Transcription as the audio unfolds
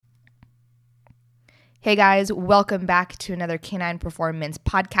Hey guys, welcome back to another Canine Performance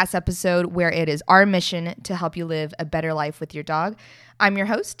podcast episode where it is our mission to help you live a better life with your dog. I'm your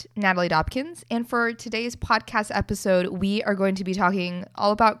host, Natalie Dobkins, and for today's podcast episode, we are going to be talking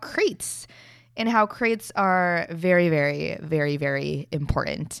all about crates and how crates are very, very, very, very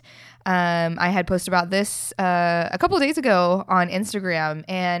important. I had posted about this a couple of days ago on Instagram,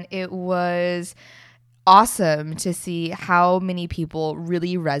 and it was awesome to see how many people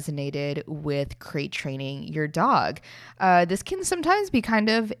really resonated with crate training your dog. This can sometimes be kind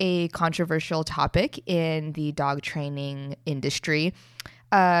of a controversial topic in the dog training industry.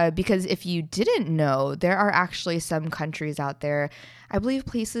 Because if you didn't know, there are actually some countries out there, I believe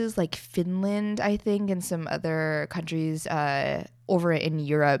places like Finland, I think, and some other countries over in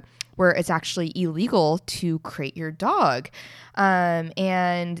Europe, where it's actually illegal to crate your dog.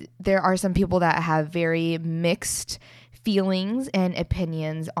 And there are some people that have very mixed feelings and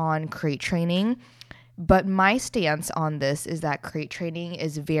opinions on crate training. But my stance on this is that crate training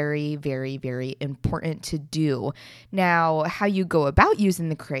is very, very, very important to do. Now, how you go about using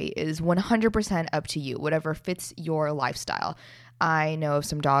the crate is 100% up to you, whatever fits your lifestyle. I know of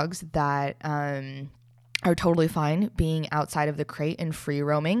some dogs that are totally fine being outside of the crate and free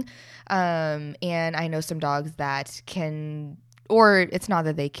roaming. And I know some dogs that can, or it's not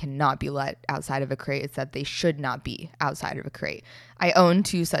that they cannot be let outside of a crate, it's that they should not be outside of a crate. I own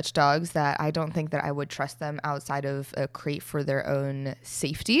two such dogs that I don't think that I would trust them outside of a crate for their own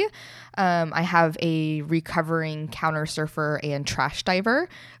safety. I have a recovering counter surfer and trash diver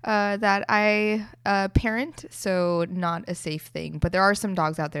that I parent, so not a safe thing. But there are some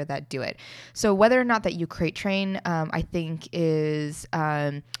dogs out there that do it. So whether or not that you crate train, I think is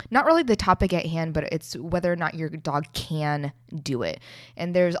not really the topic at hand, but it's whether or not your dog can do it.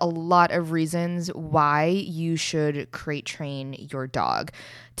 And there's a lot of reasons why you should crate train your dog.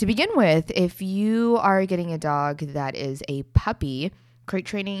 To begin with, if you are getting a dog that is a puppy, crate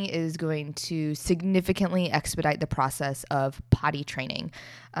training is going to significantly expedite the process of potty training.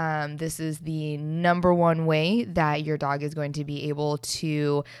 This is the number one way that your dog is going to be able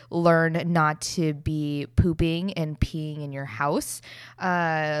to learn not to be pooping and peeing in your house,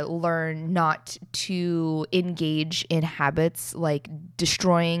 learn not to engage in habits like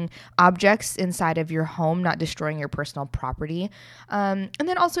destroying objects inside of your home, not destroying your personal property. And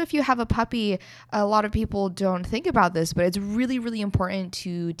then also if you have a puppy, a lot of people don't think about this, but it's really, really important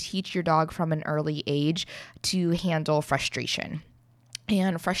to teach your dog from an early age to handle frustration.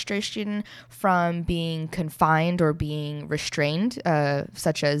 And frustration from being confined or being restrained,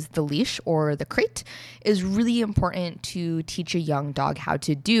 such as the leash or the crate, is really important to teach a young dog how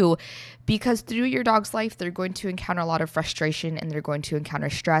to do, because through your dog's life, they're going to encounter a lot of frustration and they're going to encounter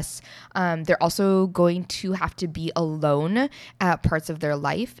stress. They're also going to have to be alone at parts of their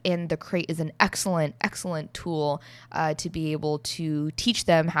life, and the crate is an excellent, excellent tool to be able to teach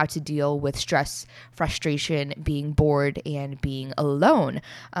them how to deal with stress, frustration, being bored, and being alone.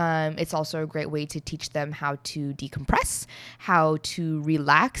 It's also a great way to teach them how to decompress, how to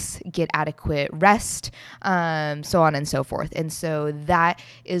relax, get adequate rest, so on and so forth. And so that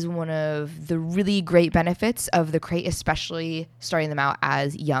is one of the really great benefits of the crate, especially starting them out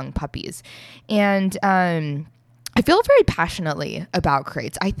as young puppies. And I feel very passionately about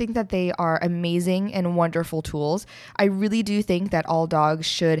crates. I think that they are amazing and wonderful tools. I really do think that all dogs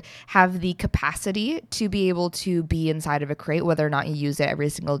should have the capacity to be able to be inside of a crate. Whether or not you use it every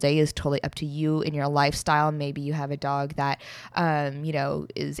single day is totally up to you and your lifestyle. Maybe you have a dog that,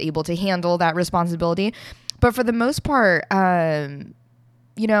 is able to handle that responsibility. But for the most part, I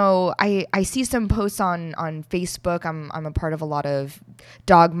see some posts on Facebook. I'm a part of a lot of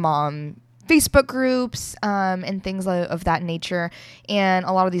dog mom Facebook groups and things of that nature. And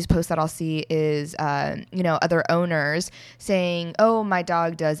a lot of these posts that I'll see is, other owners saying, oh, my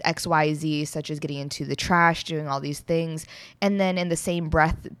dog does X, Y, Z, such as getting into the trash, doing all these things. And then in the same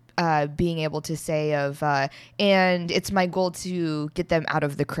breath, being able to say and it's my goal to get them out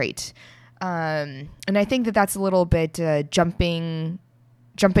of the crate. And I think that that's a little bit jumping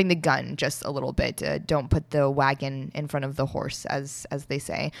the gun just a little bit. Don't put the wagon in front of the horse, as they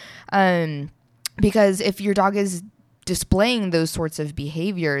say. Because if your dog is displaying those sorts of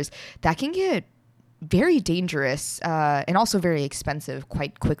behaviors, that can get very dangerous and also very expensive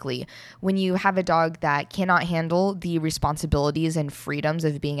quite quickly. When you have a dog that cannot handle the responsibilities and freedoms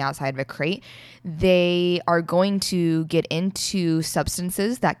of being outside of a crate, they are going to get into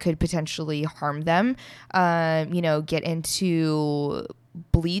substances that could potentially harm them, get into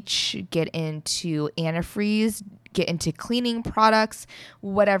bleach, get into antifreeze, get into cleaning products,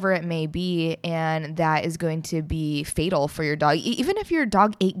 whatever it may be, and that is going to be fatal for your dog. Even if your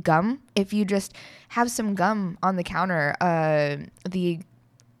dog ate gum, if you just have some gum on the counter, the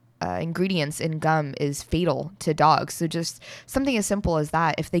ingredients in gum is fatal to dogs. So just something as simple as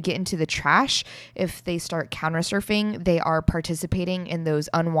that. If they get into the trash, if they start counter surfing, they are participating in those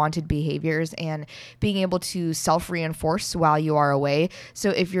unwanted behaviors and being able to self-reinforce while you are away. So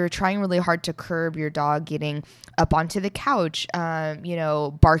if you're trying really hard to curb your dog getting up onto the couch,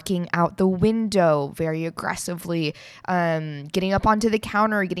 barking out the window very aggressively, getting up onto the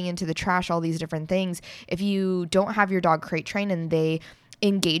counter, getting into the trash, all these different things. If you don't have your dog crate trained and they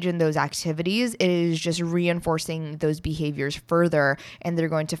engage in those activities, it is just reinforcing those behaviors further, and they're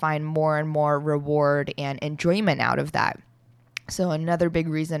going to find more and more reward and enjoyment out of that. So another big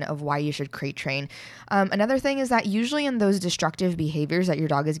reason of why you should crate train. Another thing is that usually in those destructive behaviors that your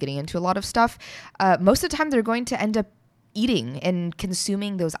dog is getting into a lot of stuff, most of the time they're going to end up eating and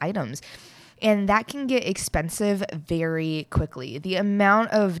consuming those items. And that can get expensive very quickly. The amount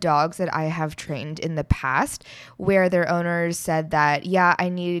of dogs that I have trained in the past where their owners said that, yeah, I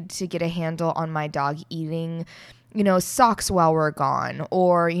need to get a handle on my dog eating, socks while we're gone,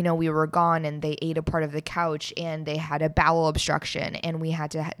 or, we were gone and they ate a part of the couch and they had a bowel obstruction and we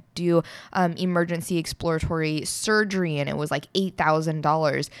had to do emergency exploratory surgery and it was like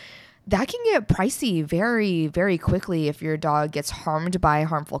 $8,000. That can get pricey very, very quickly if your dog gets harmed by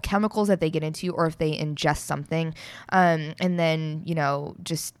harmful chemicals that they get into, or if they ingest something. And then,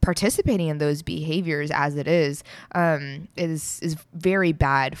 just participating in those behaviors as it is very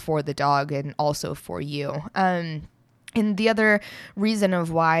bad for the dog and also for you. And the other reason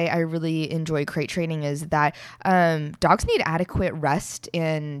of why I really enjoy crate training is that dogs need adequate rest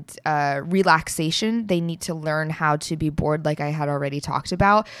and relaxation. They need to learn how to be bored, like I had already talked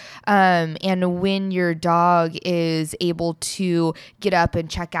about. And when your dog is able to get up and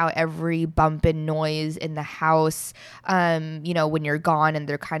check out every bump and noise in the house, when you're gone and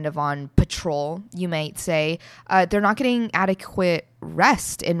they're kind of on patrol, you might say, they're not getting adequate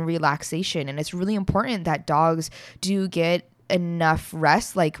rest and relaxation. And it's really important that dogs do get enough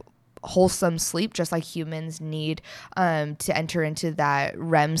rest, like wholesome sleep, just like humans need to enter into that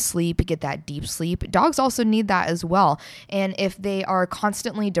REM sleep, get that deep sleep. Dogs also need that as well. And if they are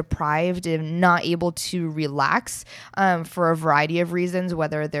constantly deprived and not able to relax for a variety of reasons,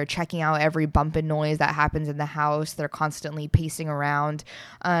 whether they're checking out every bump and noise that happens in the house, they're constantly pacing around,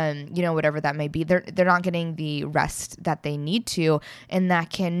 whatever that may be, they're not getting the rest that they need to, and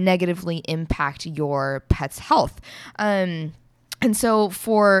that can negatively impact your pet's health. And so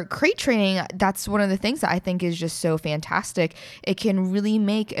for crate training, that's one of the things that I think is just so fantastic. It can really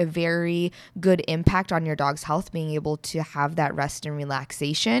make a very good impact on your dog's health, being able to have that rest and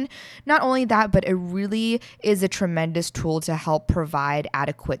relaxation. Not only that, but it really is a tremendous tool to help provide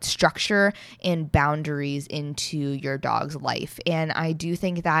adequate structure and boundaries into your dog's life. And I do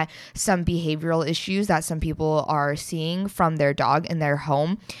think that some behavioral issues that some people are seeing from their dog in their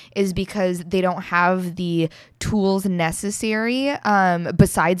home is because they don't have the tools necessary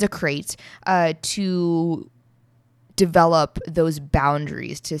besides a crate to develop those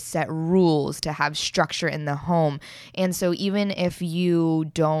boundaries, to set rules, to have structure in the home. And so even if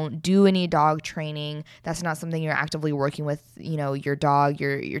you don't do any dog training, that's not something you're actively working with, your dog,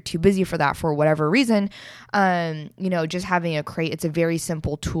 you're too busy for that for whatever reason, just having a crate, it's a very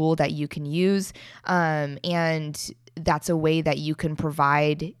simple tool that you can use. And that's a way that you can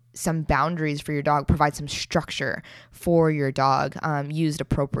provide some boundaries for your dog, provide some structure for your dog, used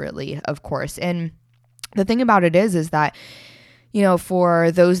appropriately, of course. And the thing about it is that,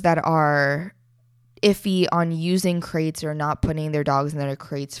 for those that are iffy on using crates or not putting their dogs in their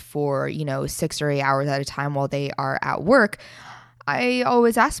crates for, 6 or 8 hours at a time while they are at work, I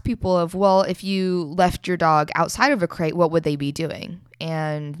always ask people if you left your dog outside of a crate, what would they be doing?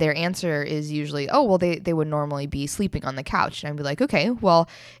 And their answer is usually, they would normally be sleeping on the couch. And I'd be like, okay, well,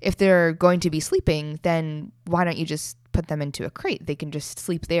 if they're going to be sleeping, then why don't you just put them into a crate? They can just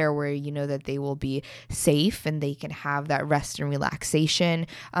sleep there where you know that they will be safe and they can have that rest and relaxation,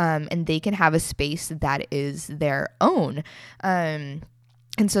 and they can have a space that is their own. And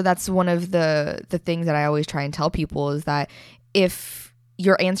so that's one of the things that I always try and tell people is that if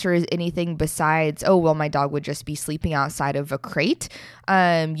your answer is anything besides, my dog would just be sleeping outside of a crate,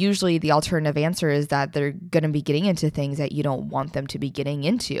 usually the alternative answer is that they're going to be getting into things that you don't want them to be getting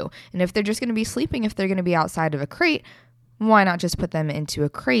into. And if they're just going to be sleeping, if they're going to be outside of a crate, why not just put them into a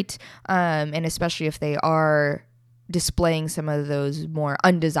crate? And especially if they are displaying some of those more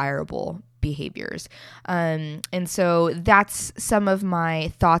undesirable behaviors. And so that's some of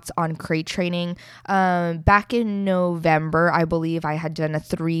my thoughts on crate training. Back in November, I believe I had done a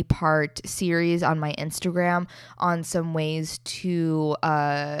 3-part series on my Instagram on some ways to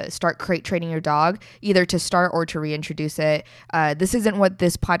start crate training your dog, either to start or to reintroduce it. This isn't what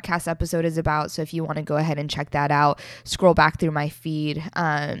this podcast episode is about, so if you want to go ahead and check that out, scroll back through my feed,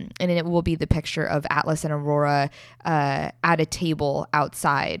 and it will be the picture of Atlas and Aurora at a table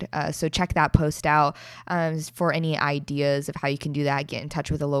outside. So check that post out for any ideas of how you can do that. Get in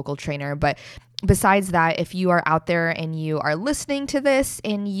touch with a local trainer. But besides that, if you are out there and you are listening to this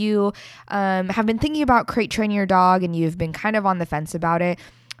and you have been thinking about crate training your dog and you've been kind of on the fence about it,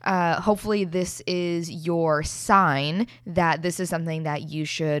 hopefully this is your sign that this is something that you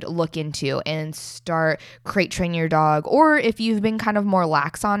should look into and start crate training your dog. Or if you've been kind of more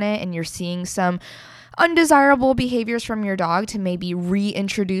lax on it and you're seeing some undesirable behaviors from your dog, to maybe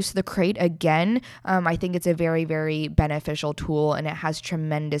reintroduce the crate again. I think it's a very, very beneficial tool, and it has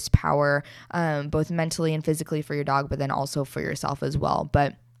tremendous power, both mentally and physically for your dog, but then also for yourself as well.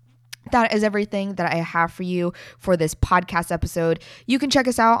 But that is everything that I have for you for this podcast episode. You can check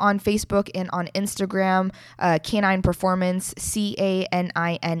us out on Facebook and on Instagram, Canine Performance,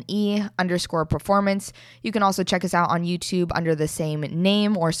 CANINE_performance. You can also check us out on YouTube under the same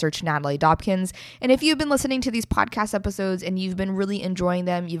name, or search Natalie Dobkins. And if you've been listening to these podcast episodes and you've been really enjoying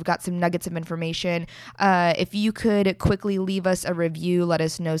them, you've got some nuggets of information, if you could quickly leave us a review, let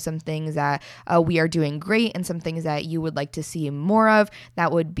us know some things that we are doing great and some things that you would like to see more of,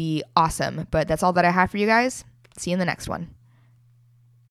 that would be awesome. But that's all that I have for you guys. See you in the next one.